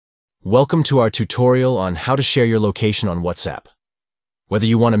Welcome to our tutorial on how to share your location on WhatsApp. Whether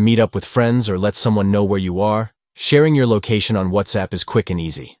you want to meet up with friends or let someone know where you are, sharing your location on WhatsApp is quick and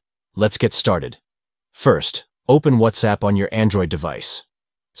easy. Let's get started. First, open WhatsApp on your Android device.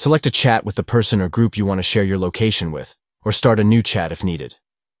 Select a chat with the person or group you want to share your location with, or start a new chat if needed.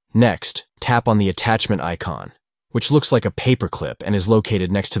 Next, tap on the attachment icon, which looks like a paperclip and is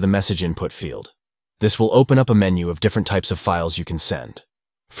located next to the message input field. This will open up a menu of different types of files you can send.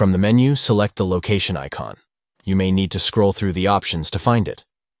 From the menu, select the location icon. You may need to scroll through the options to find it.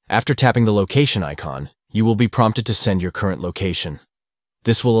 After tapping the location icon, you will be prompted to send your current location.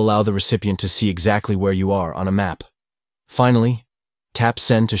 This will allow the recipient to see exactly where you are on a map. Finally, tap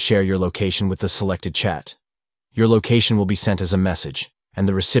Send to share your location with the selected chat. Your location will be sent as a message, and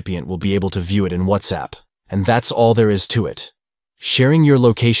the recipient will be able to view it in WhatsApp. And that's all there is to it. Sharing your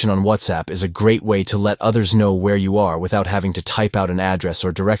location on WhatsApp is a great way to let others know where you are without having to type out an address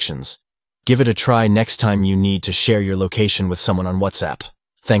or directions. Give it a try next time you need to share your location with someone on WhatsApp.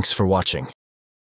 Thanks for watching.